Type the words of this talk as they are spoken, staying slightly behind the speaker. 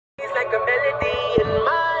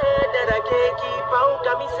Hey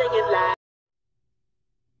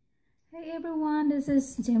everyone, this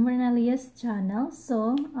is Jemernalia's channel.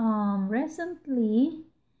 So recently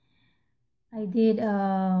I did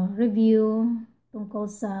a review tungkol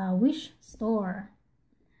sa Wish store.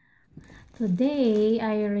 Today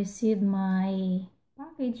I received my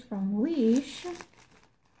package from Wish.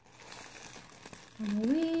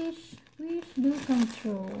 Wish do come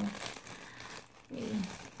true. Okay.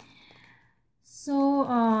 So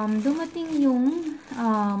dumating yung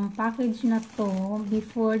package na to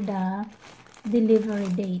before the delivery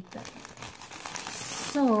date.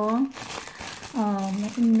 So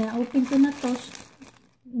inopen ko na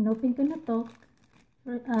to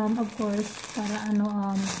of course para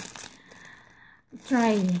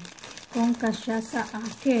try kung kasya sa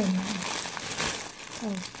akin.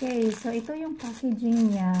 Okay, so ito yung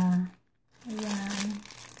packaging niya. Ayan.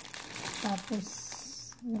 Tapos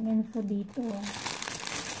yung info dito.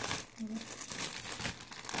 Then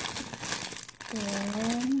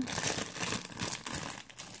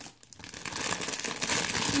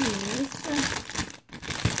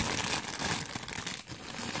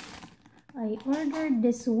I ordered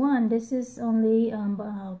this one. This is only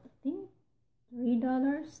about, I think,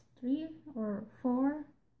 $3, 3 or 4.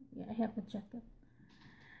 Yeah, I have to check it.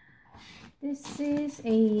 This is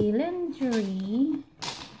a lingerie,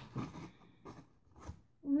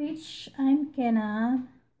 which I'm kinda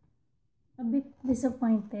a bit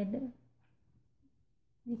disappointed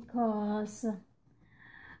because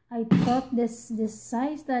I thought the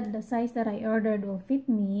size that I ordered will fit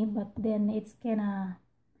me, but then it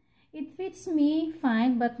fits me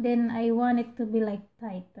fine, but then I want it to be like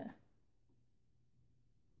tighter.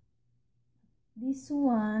 This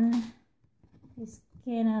one is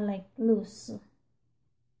kinda like loose.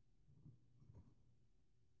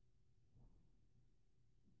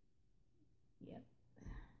 Yep.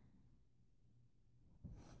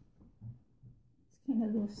 It's kinda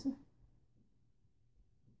loose.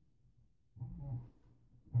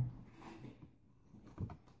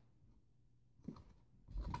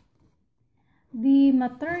 The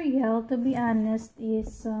material, to be honest,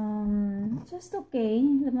 is just okay.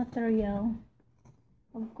 The material,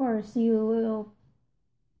 of course, you will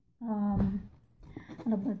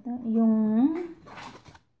ano ba ito? Yung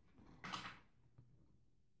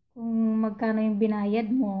kung magkano yung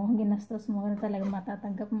binayad mo, ginastos mo, ano talaga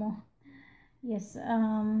matatanggap mo. Yes,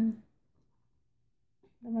 the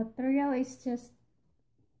material is just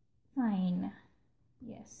fine.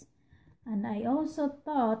 Yes. And I also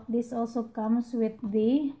thought this also comes with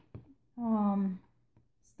the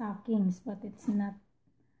stockings, but it's not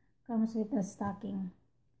comes with the stocking.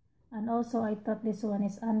 And also I thought this one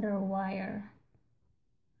is under wire,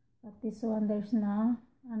 but this one there's no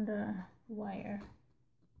under wire.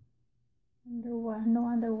 No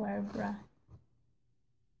under wire bra.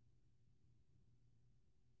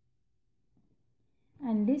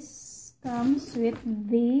 And this comes with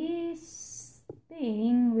this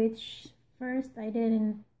thing, which first I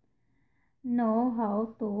didn't know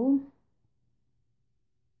how to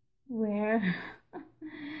wear.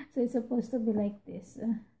 So it's supposed to be like this.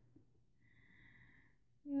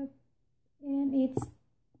 Yep. And it's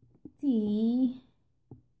tea.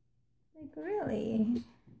 Like, really?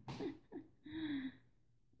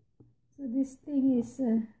 So this thing is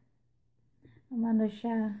ano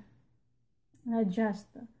siya, adjust.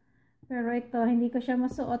 Pero ito, hindi ko siya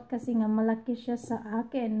masuot kasi nga malaki siya sa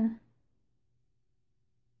akin.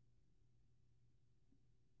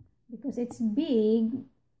 Because it's big,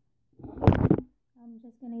 I'm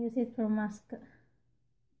just gonna use it for mask.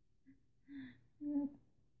 Yep.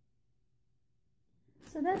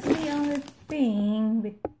 So that's the only thing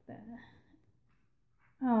with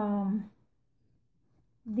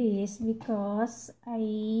this, because I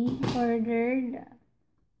ordered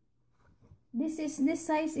this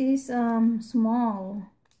size is small,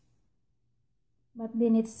 but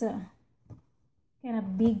then it's kind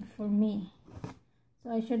of big for me,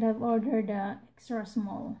 so I should have ordered extra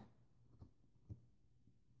small.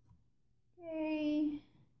 Okay,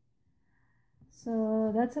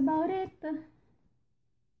 so that's about it.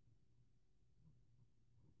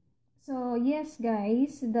 So yes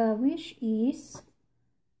guys, the Wish is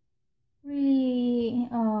really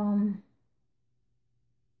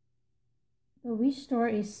the Wish store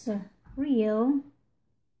is real.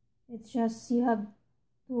 It's just you have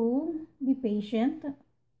to be patient,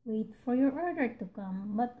 wait for your order to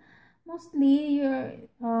come, but mostly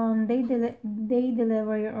they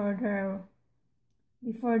deliver your order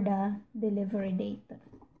before the delivery date.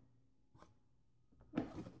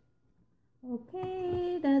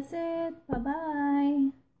 Okay, that's it. Bye bye.